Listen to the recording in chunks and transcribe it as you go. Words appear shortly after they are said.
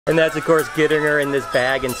And that's of course getting her in this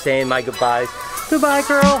bag and saying my goodbyes. Goodbye,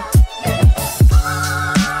 girl.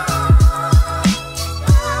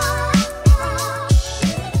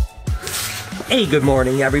 Hey, good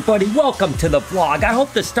morning everybody. Welcome to the vlog. I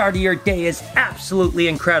hope the start of your day is absolutely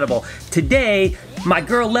incredible. Today, my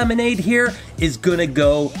girl Lemonade here is gonna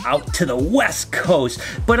go out to the West Coast,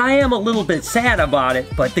 but I am a little bit sad about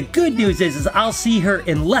it. But the good news is I'll see her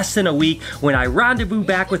in less than a week when I rendezvous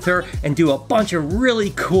back with her and do a bunch of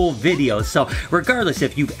really cool videos. So regardless,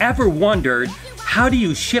 if you've ever wondered, how do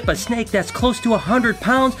you ship a snake that's close to 100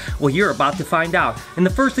 pounds? Well, you're about to find out. And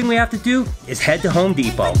the first thing we have to do is head to Home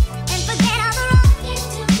Depot.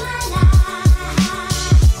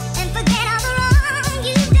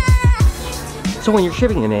 So when you're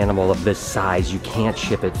shipping an animal of this size, you can't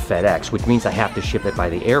ship it FedEx, which means I have to ship it by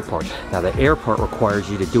the airport. Now the airport requires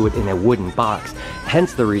you to do it in a wooden box.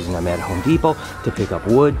 Hence the reason I'm at Home Depot to pick up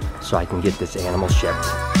wood so I can get this animal shipped.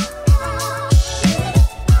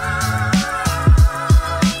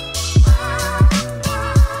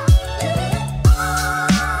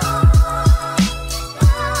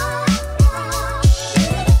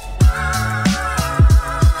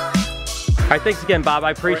 All right, thanks again, Bob.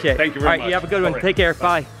 I appreciate it. Thank you very much. All right, you have a good one. Take care.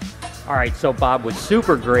 Bye. All right, so Bob was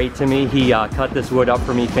super great to me. He cut this wood up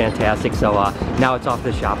for me, fantastic. So now it's off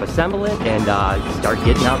the shop, assemble it, and start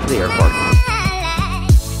getting out to the airport.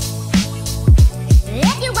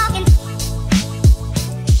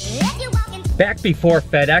 Back before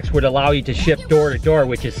FedEx would allow you to ship door to door,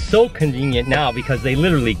 which is so convenient now because they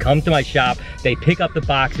literally come to my shop, they pick up the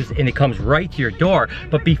boxes, and it comes right to your door.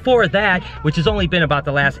 But before that, which has only been about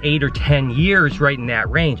the last 8 or 10 years, right in that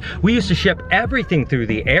range, we used to ship everything through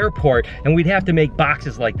the airport, and we'd have to make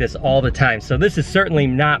boxes like this all the time. So this is certainly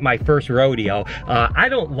not my first rodeo. I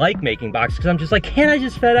don't like making boxes because I'm just like, can't I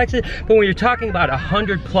just FedEx it? But when you're talking about a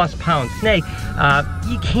 100+ pound snake,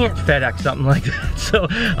 you can't FedEx something like that. So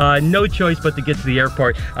no choice but to get to the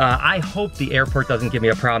airport. I hope the airport doesn't give me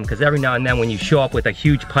a problem, because every now and then when you show up with a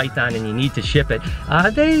huge python and you need to ship it,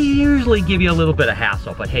 they usually give you a little bit of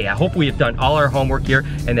hassle. But hey, I hope we have done all our homework here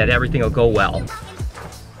and that everything will go well.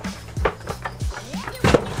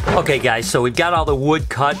 Okay guys, so we've got all the wood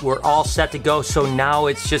cut, we're all set to go, so now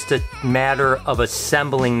it's just a matter of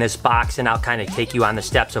assembling this box, and I'll kind of take you on the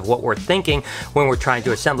steps of what we're thinking when we're trying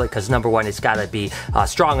to assemble it, because number one, it's got to be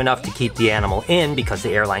strong enough to keep the animal in, because the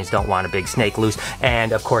airlines don't want a big snake loose,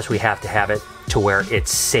 and of course we have to have it to where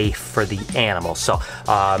it's safe for the animal. So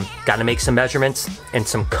got to make some measurements and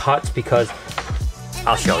some cuts, because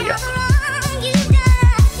I'll show you.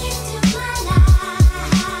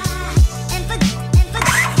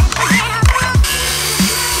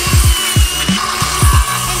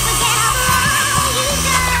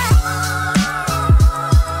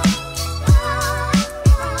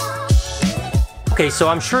 Okay, so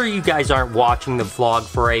I'm sure you guys aren't watching the vlog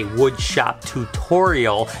for a wood shop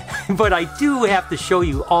tutorial, but I do have to show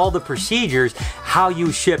you all the procedures, how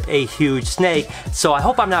you ship a huge snake. So I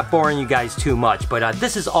hope I'm not boring you guys too much, but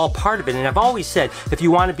this is all part of it. And I've always said, if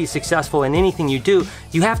you want to be successful in anything you do,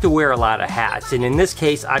 you have to wear a lot of hats. And in this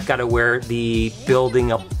case, I've got to wear the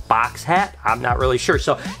building a box hat. I'm not really sure.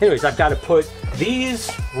 So anyways, I've got to put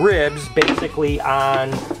these ribs basically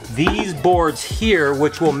on these boards here,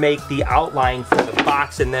 which will make the outline for the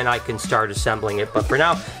box, and then I can start assembling it. But for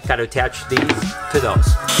now, got to attach these to those.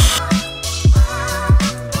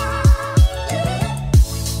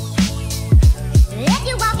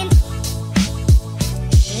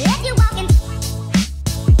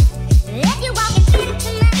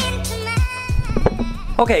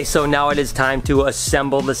 Okay, so now it is time to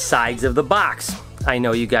assemble the sides of the box. I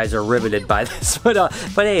know you guys are riveted by this, but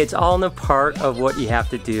hey, it's all in the part of what you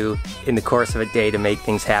have to do in the course of a day to make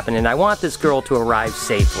things happen, and I want this girl to arrive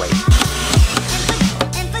safely.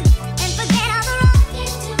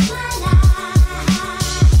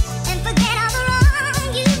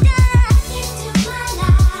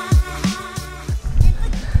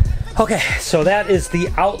 Okay, so that is the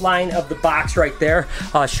outline of the box right there.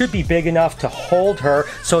 Should be big enough to hold her.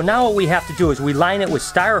 So now what we have to do is we line it with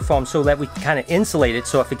styrofoam so that we can kind of insulate it,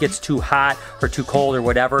 so if it gets too hot or too cold or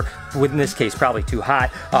whatever, in this case probably too hot,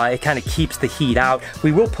 it kind of keeps the heat out.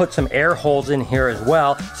 We will put some air holes in here as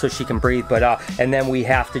well so she can breathe, but and then we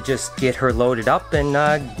have to just get her loaded up and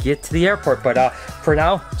get to the airport. But for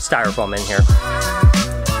now, styrofoam in here.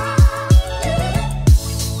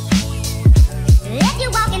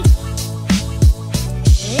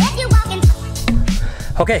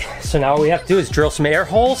 Okay, so now what we have to do is drill some air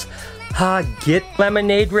holes, get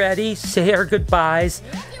Lemonade ready, say our goodbyes,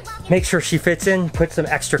 make sure she fits in, put some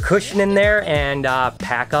extra cushion in there, and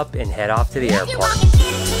pack up and head off to the airport.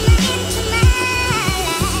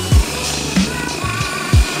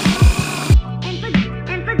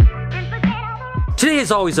 Today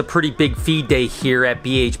is always a pretty big feed day here at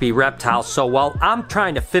BHB Reptiles, so while I'm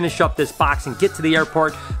trying to finish up this box and get to the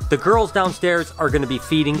airport, the girls downstairs are going to be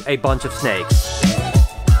feeding a bunch of snakes.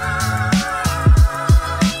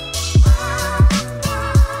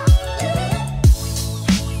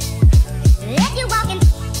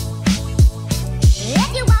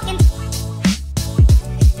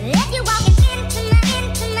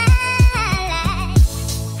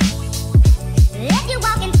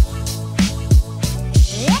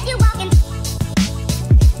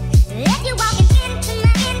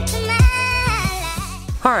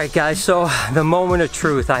 Alright guys, so the moment of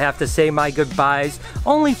truth. I have to say my goodbyes,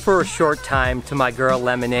 only for a short time, to my girl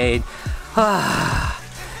Lemonade.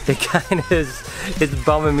 It kind of is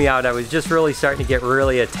bumming me out. I was just really starting to get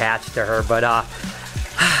really attached to her, but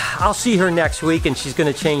I'll see her next week and she's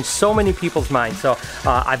going to change so many people's minds. So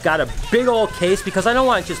I've got a big old case because I don't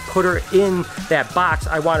want to just put her in that box.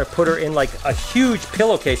 I want to put her in like a huge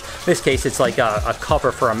pillowcase. In this case, it's like a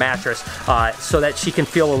cover for a mattress so that she can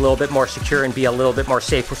feel a little bit more secure and be a little bit more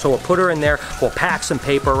safe. So we'll put her in there. We'll pack some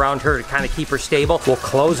paper around her to kind of keep her stable. We'll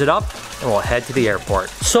close it up and we'll head to the airport.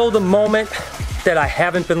 So the moment that I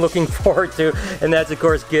haven't been looking forward to, and that's of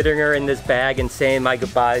course getting her in this bag and saying my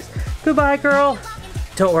goodbyes. Goodbye, girl.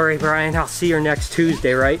 Don't worry, Brian, I'll see her next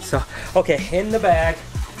Tuesday, right? So, okay, in the bag.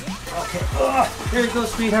 Okay, here you go,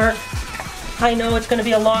 sweetheart. I know it's gonna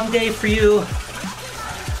be a long day for you.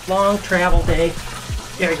 Long travel day.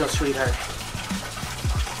 There you go, sweetheart.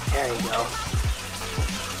 There you go.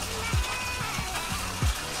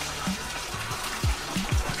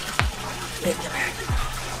 In the bag.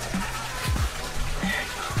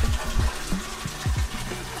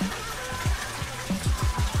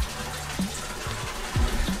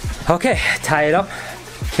 Okay, tie it up,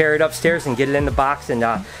 carry it upstairs and get it in the box and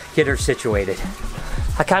get her situated.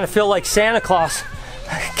 I kind of feel like Santa Claus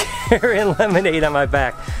carrying Lemonade on my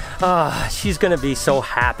back. She's gonna be so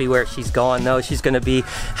happy where she's going though. She's gonna be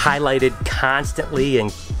highlighted constantly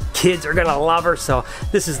and kids are gonna love her, so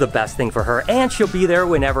this is the best thing for her, and she'll be there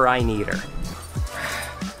whenever I need her.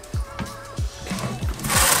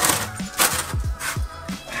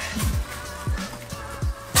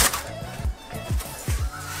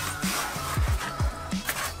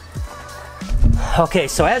 Okay,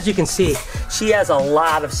 so as you can see, she has a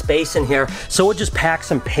lot of space in here, so we'll just pack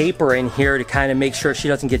some paper in here to kind of make sure she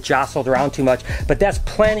doesn't get jostled around too much, but that's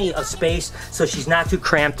plenty of space so she's not too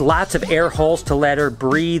cramped. Lots of air holes to let her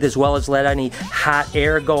breathe as well as let any hot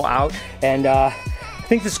air go out, and I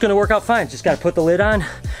think this is going to work out fine. Just got to put the lid on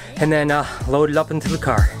and then load it up into the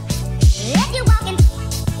car.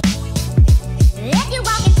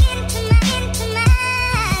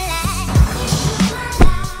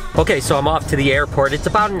 Okay, so I'm off to the airport. It's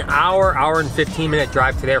about an hour and 15-minute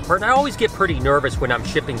drive to the airport, and I always get pretty nervous when I'm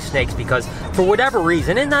shipping snakes because for whatever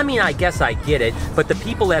reason, and I mean, I guess I get it, but the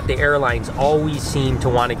people at the airlines always seem to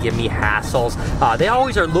want to give me hassles. They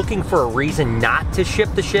always are looking for a reason not to ship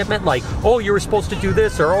the shipment, like, oh, you were supposed to do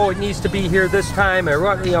this, or oh, it needs to be here this time, or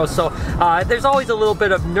what, you know, so there's always a little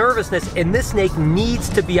bit of nervousness, and this snake needs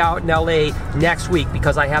to be out in LA next week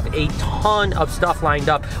because I have a ton of stuff lined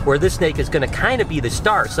up where this snake is going to kind of be the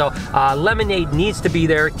star. So Lemonade needs to be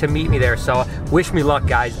there to meet me there, so wish me luck,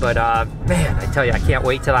 guys. But man, I tell you, I can't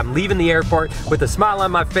wait till I'm leaving the airport with a smile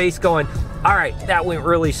on my face going, all right, that went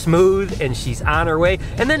really smooth and she's on her way.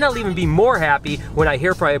 And then I'll even be more happy when I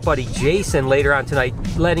hear from my buddy Jason later on tonight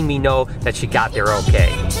letting me know that she got there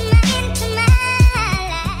okay.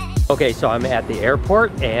 Okay, so I'm at the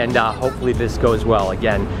airport and hopefully this goes well.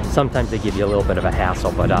 Again, sometimes they give you a little bit of a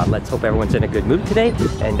hassle, but let's hope everyone's in a good mood today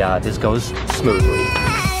and this goes smoothly.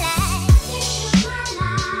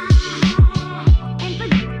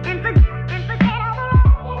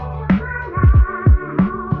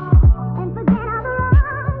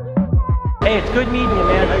 Hey, it's good meeting you,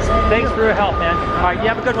 man. Thanks for your help, man. All right, you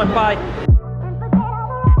have a good one. Bye.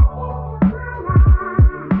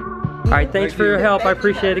 All right, thanks for your help. I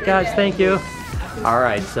appreciate it, guys. Thank you. All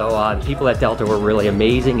right, so the people at Delta were really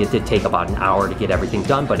amazing. It did take about an hour to get everything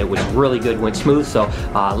done, but it was really good, went smooth. So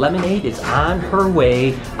Lemonade is on her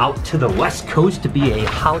way out to the West Coast to be a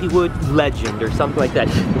Hollywood legend or something like that.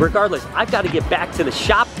 Regardless, I've got to get back to the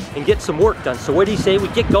shop and get some work done. So what do you say we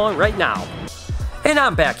get going right now? And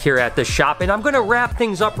I'm back here at the shop, and I'm gonna wrap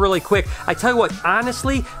things up really quick. I tell you what,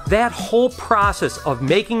 honestly, that whole process of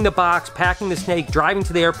making the box, packing the snake, driving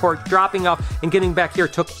to the airport, dropping off, and getting back here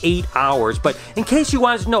took 8 hours. But in case you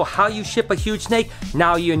wanted to know how you ship a huge snake,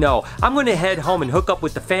 now you know. I'm gonna head home and hook up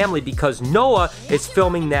with the family because Noah is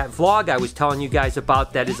filming that vlog I was telling you guys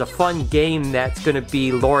about. That is a fun game that's gonna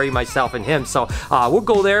be Lori, myself, and him. So we'll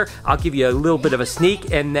go there. I'll give you a little bit of a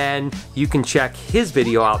sneak, and then you can check his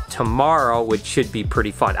video out tomorrow, which should be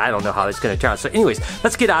pretty fun. I don't know how it's gonna turn out. So anyways,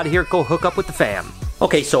 let's get out of here, go hook up with the fam.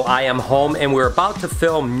 Okay, so I am home and we're about to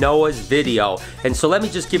film Noah's video. And so let me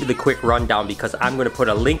just give you the quick rundown because I'm gonna put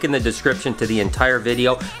a link in the description to the entire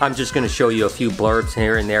video. I'm just gonna show you a few blurbs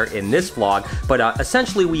here and there in this vlog. But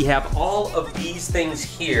essentially we have all of these things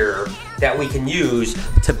here that we can use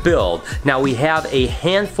to build. Now we have a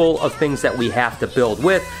handful of things that we have to build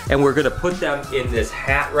with, and we're gonna put them in this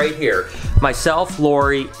hat right here. Myself,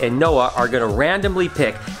 Lori, and Noah are gonna randomly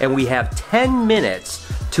pick, and we have 10 minutes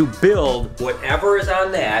to build whatever is on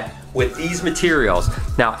that with these materials.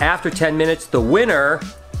 Now after 10 minutes, the winner,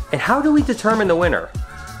 and how do we determine the winner?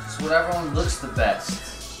 It's whatever one looks the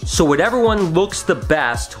best. So whatever one looks the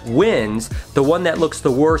best wins. The one that looks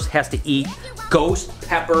the worst has to eat ghost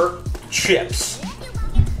pepper chips.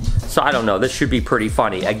 So I don't know, this should be pretty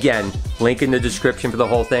funny. Again, link in the description for the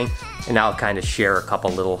whole thing, and I'll kind of share a couple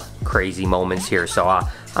little crazy moments here. So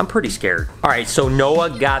I'm pretty scared. All right, so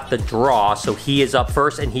Noah got the draw, so he is up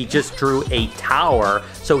first, and he just drew a tower.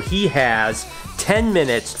 So he has 10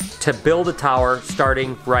 minutes to build a tower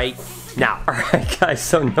starting right now. All right, guys,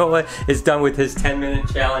 so Noah is done with his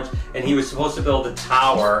 10-minute challenge, and he was supposed to build a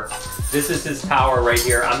tower. This is his tower right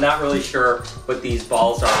here. I'm not really sure what these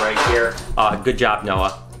balls are right here. Good job,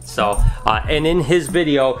 Noah. So, and in his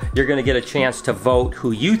video, you're gonna get a chance to vote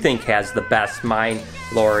who you think has the best, mine,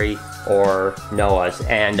 Lori, or Noah's,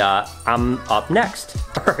 and I'm up next.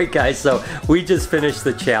 All right, guys, so we just finished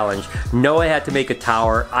the challenge. Noah had to make a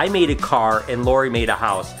tower, I made a car, and Lori made a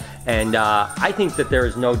house. And I think that there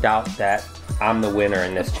is no doubt that I'm the winner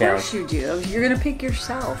in this challenge. Of course you do. You're gonna pick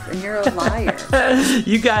yourself, and you're a liar.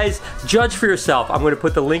 You guys, judge for yourself. I'm gonna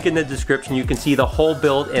put the link in the description. You can see the whole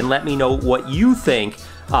build and let me know what you think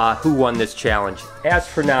who won this challenge. As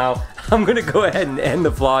for now, I'm gonna go ahead and end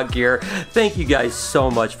the vlog here. Thank you guys so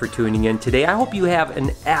much for tuning in today. I hope you have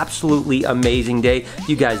an absolutely amazing day.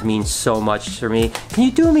 You guys mean so much to me. Can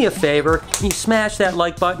you do me a favor? Can you smash that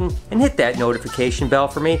like button and hit that notification bell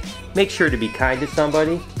for me? Make sure to be kind to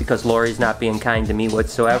somebody because Lori's not being kind to me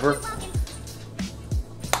whatsoever.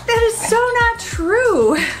 That is so not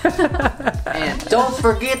true. And don't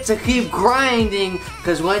forget to keep grinding,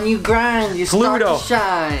 because when you grind, you start to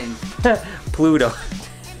shine. Pluto.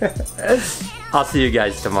 I'll see you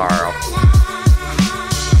guys tomorrow.